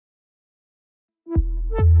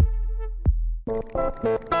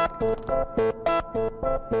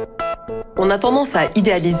On a tendance à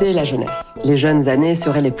idéaliser la jeunesse. Les jeunes années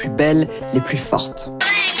seraient les plus belles, les plus fortes.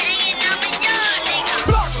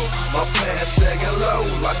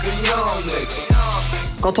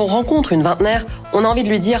 Quand on rencontre une vingtenaire, on a envie de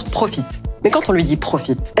lui dire « profite ». Mais quand on lui dit «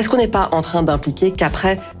 profite », est-ce qu'on n'est pas en train d'impliquer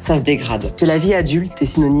qu'après, ça se dégrade? Que la vie adulte est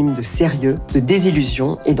synonyme de sérieux, de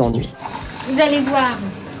désillusion et d'ennui? Vous allez voir,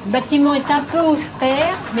 le bâtiment est un peu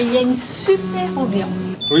austère, mais il y a une super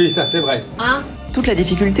ambiance. Oui, ça c'est vrai. Hein? Toute la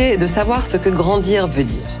difficulté est de savoir ce que grandir veut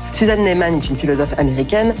dire. Neiman est une philosophe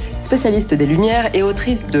américaine, spécialiste des Lumières et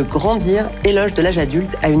autrice de Grandir, éloge de l'âge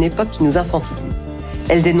adulte à une époque qui nous infantilise.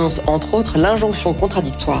 Elle dénonce entre autres l'injonction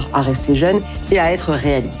contradictoire à rester jeune et à être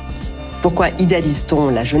réaliste. Pourquoi idéalise-t-on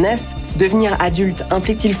la jeunesse? Devenir adulte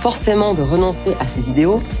implique-t-il forcément de renoncer à ses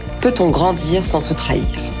idéaux? Peut-on grandir sans se trahir?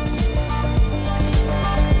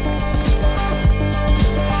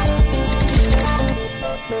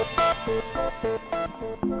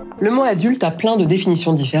 Le mot adulte a plein de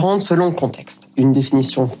définitions différentes selon le contexte. Une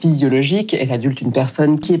définition physiologique est adulte une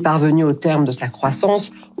personne qui est parvenue au terme de sa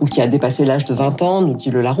croissance ou qui a dépassé l'âge de 20 ans, nous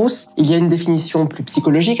dit le Larousse. Il y a une définition plus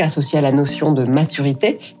psychologique associée à la notion de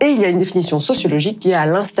maturité et il y a une définition sociologique liée à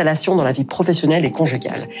l'installation dans la vie professionnelle et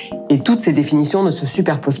conjugale. Et toutes ces définitions ne se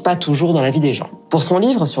superposent pas toujours dans la vie des gens. Pour son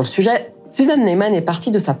livre sur le sujet, Neiman est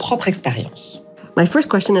partie de sa propre expérience. My first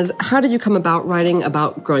question is, how did you come about writing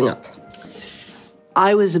about growing up?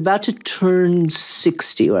 I was about to turn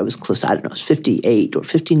 60, or I was close, I don't know, I was 58 or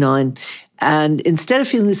 59. And instead of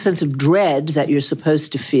feeling the sense of dread that you're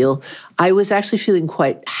supposed to feel, I was actually feeling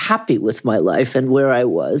quite happy with my life and where I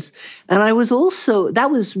was. And I was also,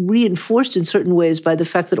 that was reinforced in certain ways by the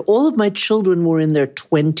fact that all of my children were in their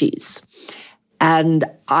 20s. And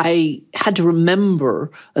I had to remember,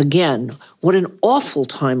 again, what an awful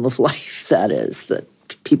time of life that is, that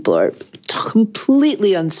people are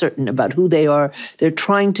completely uncertain about who they are. They're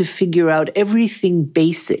trying to figure out everything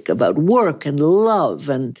basic about work and love,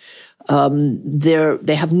 and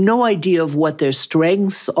they have no idea of what their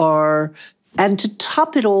strengths are. And to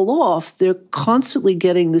top it all off, they're constantly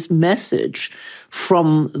getting this message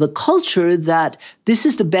from the culture that this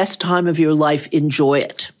is the best time of your life, enjoy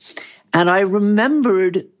it. And I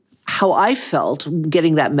remembered how I felt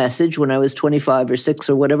getting that message when I was 25 or 6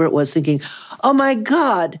 or whatever it was, thinking, oh my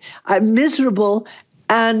God, I'm miserable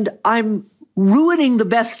and I'm ruining the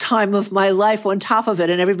best time of my life on top of it,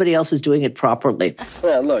 and everybody else is doing it properly.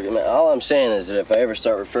 Well, look, all I'm saying is that if I ever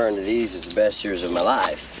start referring to these as the best years of my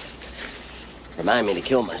life, remind me to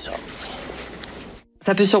kill myself.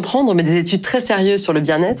 Ça peut surprendre, mais des études très sérieuses sur le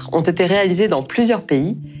bien-être ont été réalisées dans plusieurs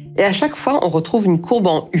pays, et à chaque fois, on retrouve une courbe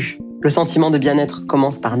en U. Le sentiment de bien-être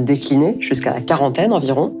commence par décliner jusqu'à la quarantaine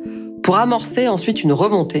environ, pour amorcer ensuite une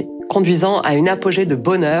remontée, conduisant à une apogée de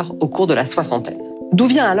bonheur au cours de la soixantaine. D'où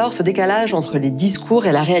vient alors ce décalage entre les discours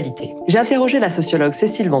et la réalité? J'ai interrogé la sociologue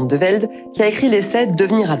Cécile Van De Velde, qui a écrit l'essai «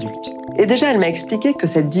 Devenir adulte ». Et déjà, elle m'a expliqué que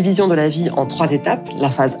cette division de la vie en 3 étapes, la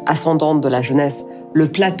phase ascendante de la jeunesse, le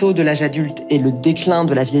plateau de l'âge adulte et le déclin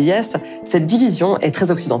de la vieillesse, cette division est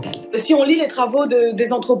très occidentale. Si on lit les travaux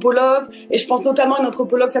des anthropologues, et je pense notamment à une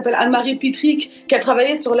anthropologue qui s'appelle Anne-Marie Pitrick, qui a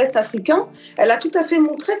travaillé sur l'Est africain, elle a tout à fait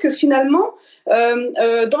montré que finalement,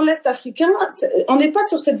 dans l'Est africain, on n'est pas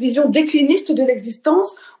sur cette vision décliniste de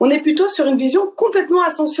l'existence, on est plutôt sur une vision complètement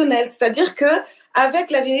ascensionnelle, c'est-à-dire que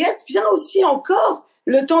avec la vieillesse vient aussi encore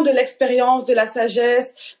le temps de l'expérience, de la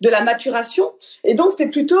sagesse, de la maturation. Et donc, c'est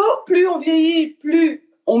plutôt, plus on vieillit, plus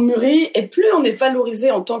on mûrit et plus on est valorisé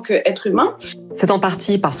en tant qu'être humain. C'est en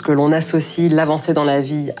partie parce que l'on associe l'avancée dans la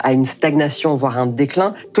vie à une stagnation, voire un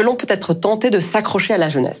déclin, que l'on peut être tenté de s'accrocher à la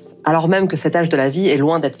jeunesse, alors même que cet âge de la vie est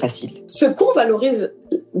loin d'être facile. Ce qu'on valorise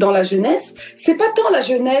dans la jeunesse, c'est pas tant la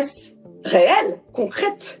jeunesse réelle,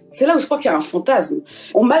 concrète. C'est là où je crois qu'il y a un fantasme.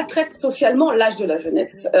 On maltraite socialement l'âge de la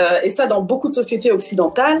jeunesse, et ça dans beaucoup de sociétés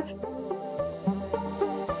occidentales.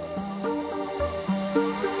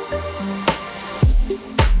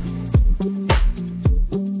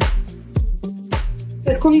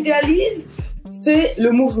 Ce qu'on idéalise, c'est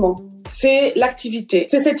le mouvement, c'est l'activité.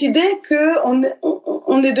 C'est cette idée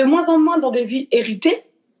qu'on est de moins en moins dans des vies héritées,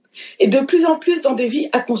 et de plus en plus dans des vies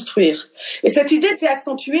à construire. Et cette idée s'est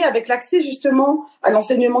accentuée avec l'accès justement à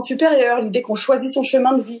l'enseignement supérieur, l'idée qu'on choisit son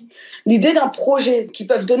chemin de vie, l'idée d'un projet qui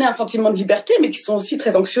peuvent donner un sentiment de liberté, mais qui sont aussi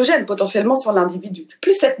très anxiogènes potentiellement sur l'individu.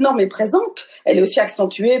 Plus cette norme est présente, elle est aussi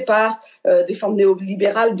accentuée par des formes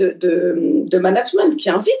néolibérales de management qui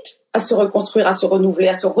invitent à se reconstruire, à se renouveler,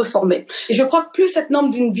 à se reformer. Et je crois que plus cette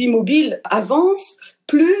norme d'une vie mobile avance,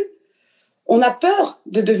 plus on a peur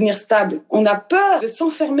de devenir stable, on a peur de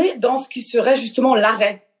s'enfermer dans ce qui serait justement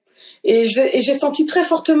l'arrêt. Et j'ai senti très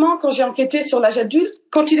fortement, quand j'ai enquêté sur l'âge adulte,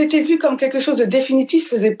 quand il était vu comme quelque chose de définitif,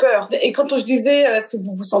 faisait peur. Et quand je disais, est-ce que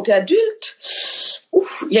vous vous sentez adulte?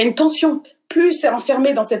 Ouf, il y a une tension. Plus c'est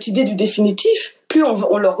enfermé dans cette idée du définitif, plus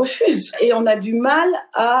on le refuse. Et on a du mal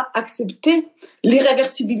à accepter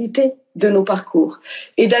l'irréversibilité de nos parcours.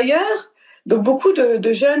 Et d'ailleurs, donc beaucoup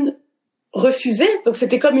de jeunes refusaient, donc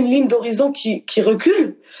c'était comme une ligne d'horizon qui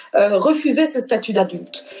recule, refusaient ce statut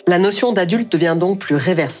d'adulte. La notion d'adulte devient donc plus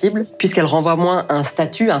réversible, puisqu'elle renvoie moins à un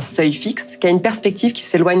statut, un seuil fixe, qu'à une perspective qui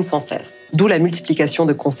s'éloigne sans cesse. D'où la multiplication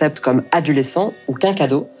de concepts comme adolescent ou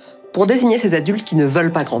quinquado, pour désigner ces adultes qui ne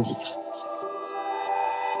veulent pas grandir.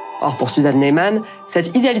 Or, pour Suzanne Neiman,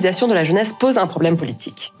 cette idéalisation de la jeunesse pose un problème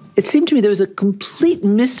politique. It seemed to me there was a complete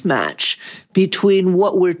mismatch between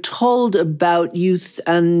what we're told about youth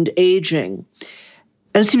and aging.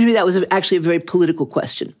 And it seemed to me that was actually a very political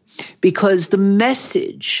question, because the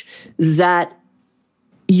message that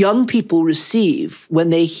young people receive when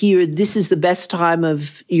they hear this is the best time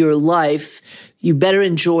of your life, you better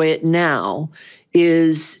enjoy it now,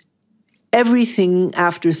 is everything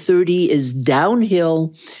after 30 is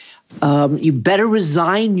downhill. You better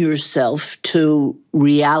resign yourself to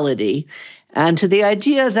reality and to the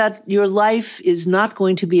idea that your life is not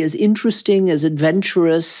going to be as interesting, as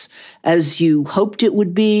adventurous as you hoped it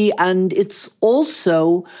would be. And it's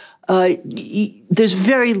also, there's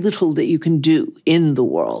very little that you can do in the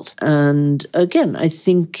world. And again, I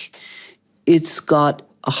think it's got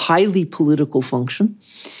a highly political function.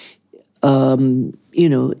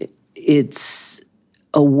 It's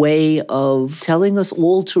a way of telling us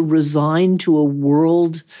all to resign to a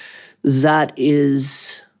world that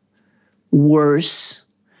is worse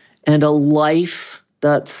and a life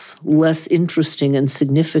that's less interesting and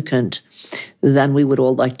significant than we would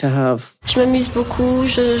all like to have. Je m'amuse beaucoup,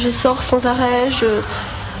 je sors sans arrêt, je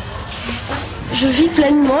vis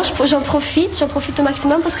pleinement, j'en profite au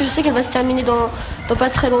maximum parce que je sais qu'elle va se terminer dans pas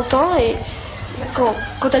très longtemps et quand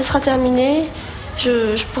elle sera terminée,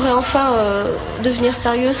 je pourrai enfin devenir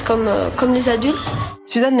sérieuse comme les adultes.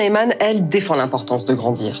 Suzanne Neiman, elle, défend l'importance de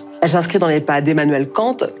grandir. Elle s'inscrit dans les pas d'Emmanuel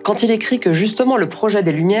Kant quand il écrit que justement le projet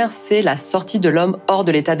des Lumières, c'est la sortie de l'homme hors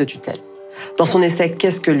de l'état de tutelle. Dans son essai «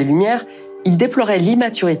 Qu'est-ce que les Lumières ?», il déplorait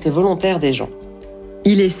l'immaturité volontaire des gens.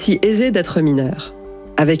 Il est si aisé d'être mineur,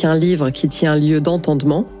 avec un livre qui tient lieu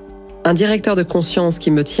d'entendement, un directeur de conscience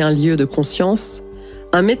qui me tient lieu de conscience,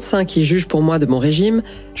 un médecin qui juge pour moi de mon régime,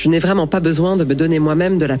 je n'ai vraiment pas besoin de me donner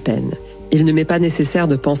moi-même de la peine. Il ne m'est pas nécessaire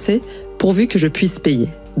de penser, pourvu que je puisse payer.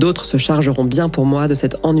 D'autres se chargeront bien pour moi de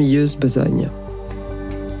cette ennuyeuse besogne.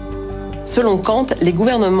 Selon Kant, les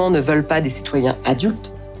gouvernements ne veulent pas des citoyens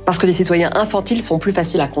adultes, parce que des citoyens infantiles sont plus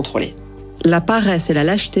faciles à contrôler. La paresse et la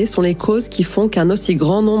lâcheté sont les causes qui font qu'un aussi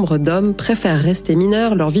grand nombre d'hommes préfèrent rester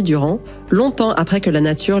mineurs leur vie durant, longtemps après que la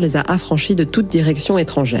nature les a affranchis de toute direction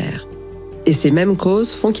étrangère. Et ces mêmes causes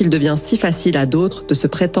font qu'il devient si facile à d'autres de se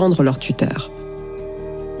prétendre leur tuteur.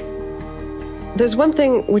 There's one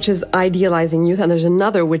thing which is idealizing youth and there's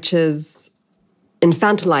another which is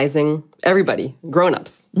infantilizing everybody,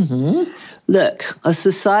 grown-ups. Mm-hmm. Look, a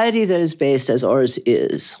society that is based, as ours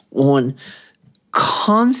is, on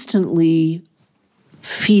constantly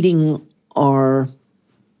feeding our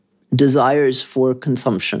desires for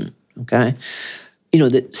consumption, okay?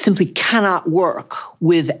 That simply cannot work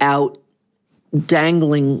without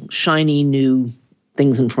dangling shiny new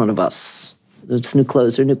things in front of us. It's new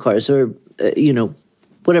clothes or new cars or,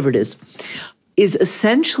 whatever it is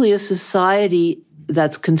essentially a society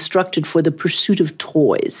that's constructed for the pursuit of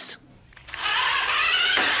toys.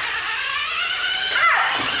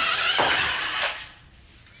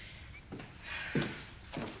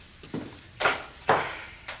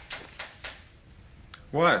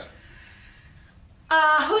 What?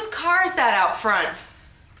 Whose car is that out front?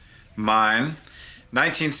 Mine.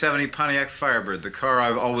 1970 Pontiac Firebird, the car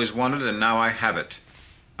I've always wanted, and now I have it.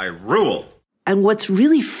 I rule. And what's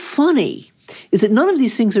really funny is that none of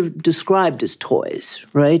these things are described as toys,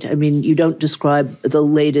 right? I mean, you don't describe the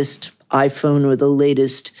latest iPhone or the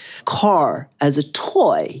latest car as a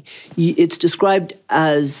toy. It's described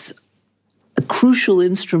as a crucial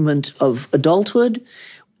instrument of adulthood,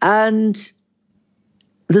 and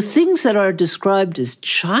the things that are described as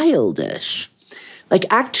childish,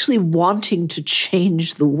 like actually wanting to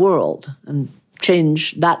change the world and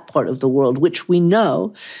change that part of the world, which we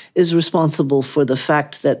know is responsible for the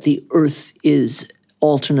fact that the earth is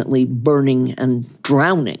alternately burning and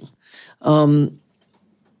drowning. The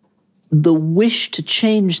wish to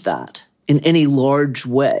change that in any large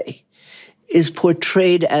way is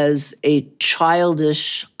portrayed as a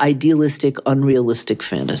childish, idealistic, unrealistic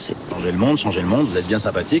fantasy. Changer le monde, vous êtes bien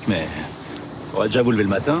sympathique, mais faudrait déjà vous lever le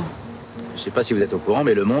matin. Je sais pas si vous êtes au courant,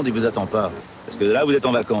 mais le monde, il vous attend pas. Parce que là, vous êtes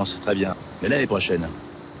en vacances, très bien. Mais l'année prochaine,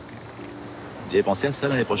 vous avez pensé à ça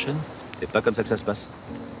l'année prochaine? C'est pas comme ça que ça se passe.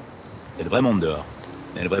 C'est le vrai monde dehors.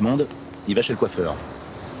 Et le vrai monde, il va chez le coiffeur.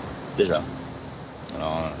 Déjà.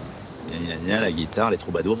 Alors, la guitare, les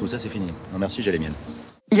troubadours, tout ça, c'est fini. Non merci, j'ai les miennes.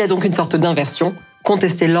 Il y a donc une sorte d'inversion.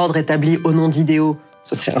 Contester l'ordre établi au nom d'idéaux,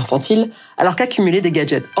 ce serait infantile, alors qu'accumuler des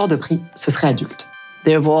gadgets hors de prix, ce serait adulte.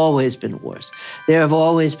 There have always been wars. There have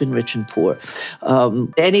always been rich and poor.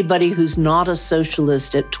 Anybody who's not a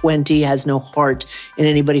socialist at 20 has no heart, and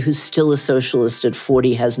anybody who's still a socialist at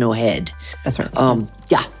 40 has no head. That's right.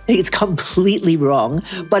 Yeah, it's completely wrong,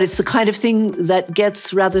 but it's the kind of thing that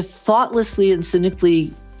gets rather thoughtlessly and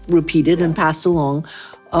cynically repeated and passed along.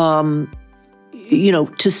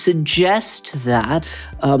 To suggest that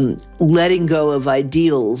letting go of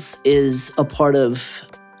ideals is a part of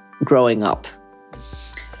growing up.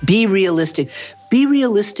 Be realistic. Be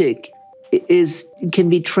realistic can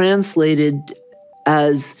be translated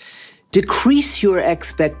as decrease your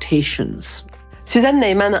expectations. Suzanne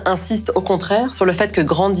Neiman insiste au contraire sur le fait que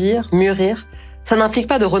grandir, mûrir, ça n'implique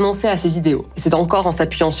pas de renoncer à ses idéaux. Et c'est encore en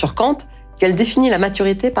s'appuyant sur Kant qu'elle définit la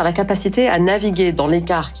maturité par la capacité à naviguer dans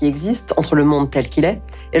l'écart qui existe entre le monde tel qu'il est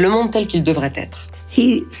et le monde tel qu'il devrait être.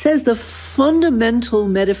 He says the fundamental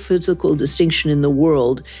metaphysical distinction in the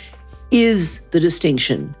world is the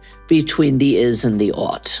distinction between the is and the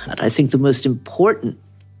ought. And I think the most important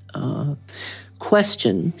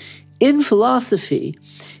question in philosophy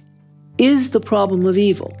is the problem of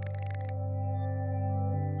evil.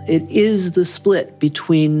 It is the split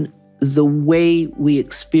between the way we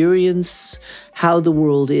experience how the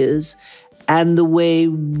world is and the way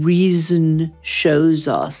reason shows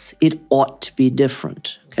us it ought to be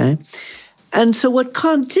different, okay? And so what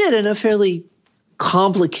Kant did in a fairly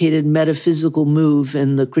complicated metaphysical move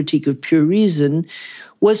in the Critique of Pure Reason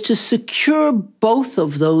was to secure both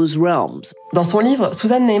of those realms. Dans son livre,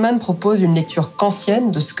 Suzanne Neiman propose une lecture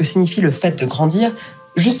kantienne de ce que signifie le fait de grandir,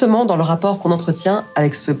 justement dans le rapport qu'on entretient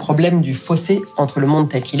avec ce problème du fossé entre le monde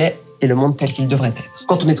tel qu'il est et le monde tel qu'il devrait être.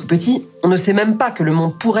 Quand on est tout petit, on ne sait même pas que le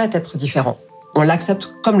monde pourrait être différent. On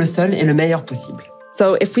l'accepte comme le seul et le meilleur possible.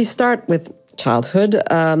 So if we start with childhood,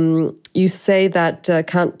 you say that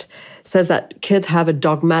Kant says that kids have a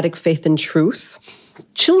dogmatic faith in truth.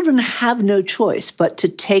 Children have no choice but to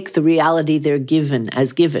take the reality they're given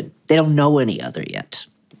as given. They don't know any other yet.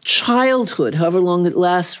 Childhood, however long it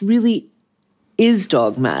lasts, really is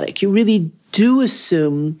dogmatic. You really do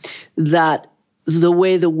assume that the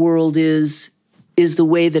way the world is the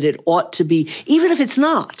way that it ought to be, even if it's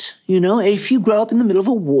not. You know, if you grow up in the middle of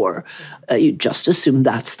a war, you just assume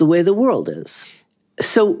that's the way the world is.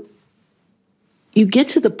 So you get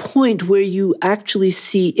to the point where you actually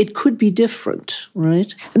see it could be different,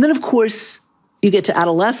 right? And then, of course, you get to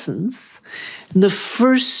adolescence, and the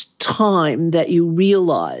first time that you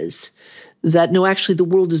realize that, no, actually, the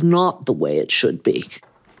world is not the way it should be.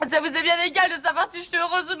 Ça vous est bien égal de savoir si je suis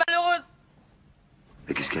heureuse ou malheureuse.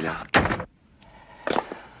 Mais qu'est-ce qu'elle a?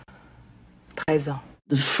 13 ans.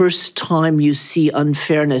 The first time you see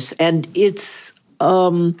unfairness, and it's,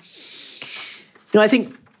 I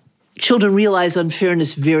think children realize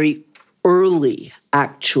unfairness very early,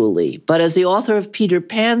 actually. But as the author of Peter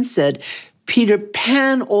Pan said, Peter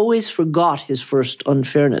Pan always forgot his first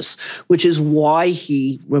unfairness, which is why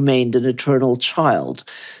he remained an eternal child.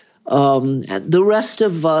 And the rest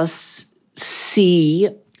of us see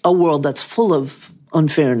a world that's full of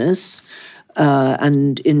unfairness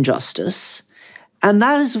and injustice. And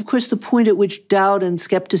that is, of course, the point at which doubt and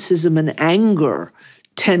skepticism and anger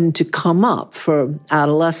tend to come up for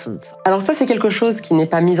adolescents. Alors ça, c'est quelque chose qui n'est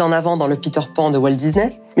pas mis en avant dans le Peter Pan de Walt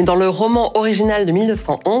Disney, mais dans le roman original de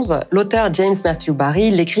 1911, l'auteur James Matthew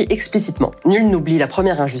Barrie l'écrit explicitement. Nul n'oublie la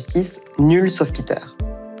première injustice, nul sauf Peter.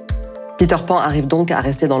 Peter Pan arrive donc à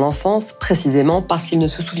rester dans l'enfance, précisément parce qu'il ne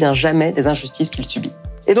se souvient jamais des injustices qu'il subit.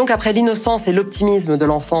 Et donc après l'innocence et l'optimisme de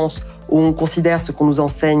l'enfance, où on considère ce qu'on nous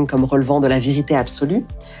enseigne comme relevant de la vérité absolue,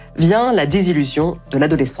 vient la désillusion de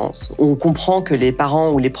l'adolescence, où on comprend que les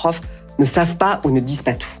parents ou les profs ne savent pas ou ne disent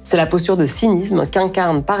pas tout. C'est la posture de cynisme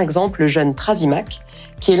qu'incarne par exemple le jeune Thrasymachus,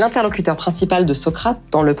 qui est l'interlocuteur principal de Socrate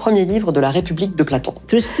dans le premier livre de la République de Platon.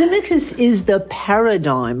 Thrasymachus is the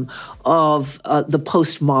paradigm of the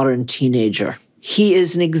postmodern teenager. He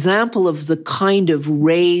is an example of the kind of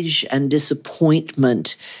rage and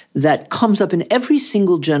disappointment that comes up in every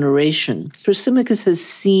single generation. Thrasymachus has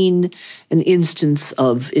seen an instance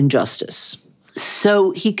of injustice. So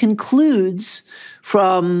he concludes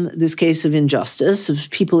from this case of injustice, of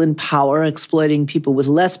people in power exploiting people with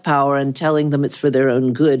less power and telling them it's for their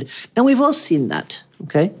own good. Now, we've all seen that,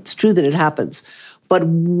 okay? It's true that it happens. But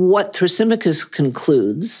what Thrasymachus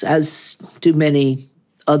concludes, as do many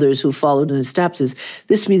others who followed in his steps, is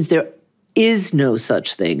this means there is no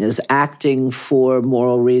such thing as acting for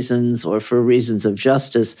moral reasons or for reasons of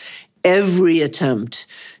justice. Every attempt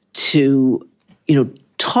to,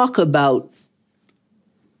 talk about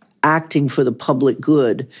acting for the public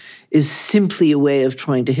good is simply a way of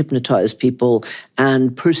trying to hypnotize people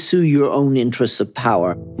and pursue your own interests of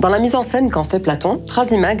power. Dans la mise en scène qu'en fait Platon,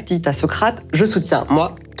 Thrasymachus dit à Socrate « Je soutiens,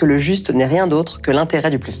 moi, que le juste n'est rien d'autre que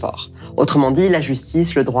l'intérêt du plus fort. » Autrement dit, la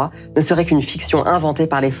justice, le droit, ne serait qu'une fiction inventée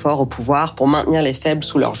par les forts au pouvoir pour maintenir les faibles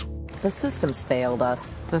sous leur joug. The system's failed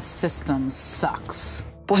us. The system sucks.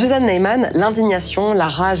 Pour Suzanne Neiman, l'indignation, la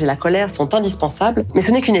rage et la colère sont indispensables, mais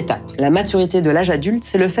ce n'est qu'une étape. La maturité de l'âge adulte,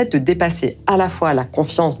 c'est le fait de dépasser à la fois la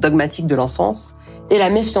confiance dogmatique de l'enfance et la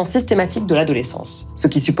méfiance systématique de l'adolescence, ce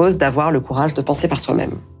qui suppose d'avoir le courage de penser par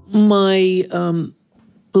soi-même. My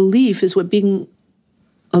belief is what being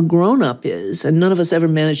a grown-up is, and none of us ever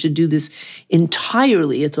managed to do this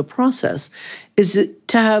entirely, it's a process, is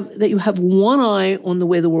that you have one eye on the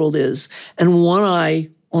way the world is and one eye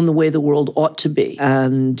on the way the world ought to be.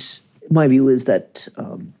 And my view is that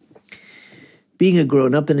being a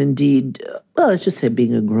grown-up, and indeed, well, let's just say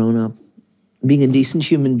being a grown-up, being a decent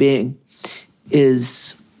human being,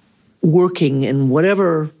 is working in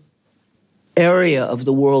whatever area of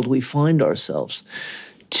the world we find ourselves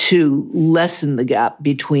to lessen the gap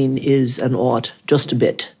between is and ought just a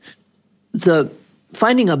bit.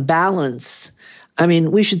 Finding a balance,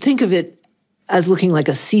 we should think of it as looking like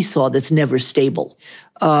a seesaw that's never stable.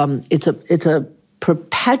 It's a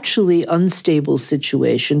perpetually unstable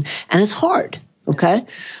situation, and it's hard, okay?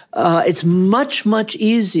 It's much, much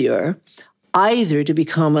easier either to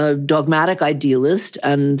become a dogmatic idealist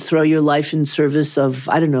and throw your life in service of,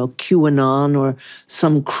 QAnon or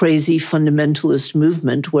some crazy fundamentalist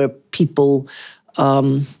movement where people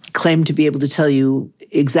claim to be able to tell you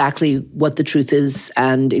exactly what the truth is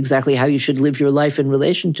and exactly how you should live your life in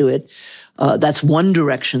relation to it. That's one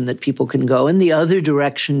direction that people can go. And the other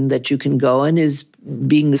direction that you can go in is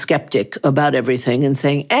being the skeptic about everything and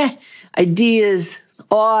saying, ideas,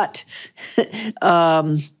 ought.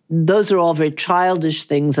 Those are all very childish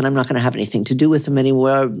things, and I'm not going to have anything to do with them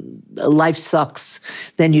anymore. Life sucks,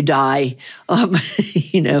 then you die.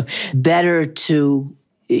 Better to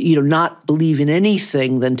not believe in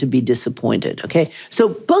anything than to be disappointed, okay? So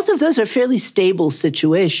both of those are fairly stable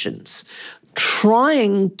situations.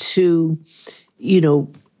 Trying to,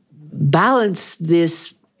 balance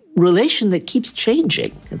this relation that keeps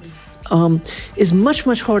changing is much,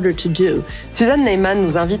 much harder to do. Suzanne Neiman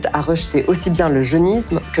nous invite à rejeter aussi bien le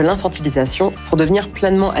jeunisme que l'infantilisation pour devenir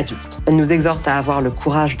pleinement adulte. Elle nous exhorte à avoir le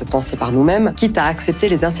courage de penser par nous-mêmes, quitte à accepter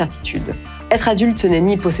les incertitudes. Être adulte, ce n'est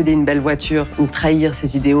ni posséder une belle voiture, ni trahir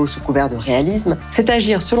ses idéaux sous couvert de réalisme, c'est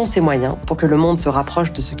agir selon ses moyens pour que le monde se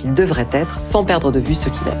rapproche de ce qu'il devrait être, sans perdre de vue ce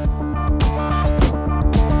qu'il est.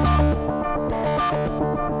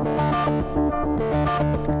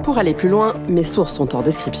 Pour aller plus loin, mes sources sont en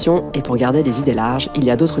description et pour garder les idées larges, il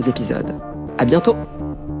y a d'autres épisodes. À bientôt!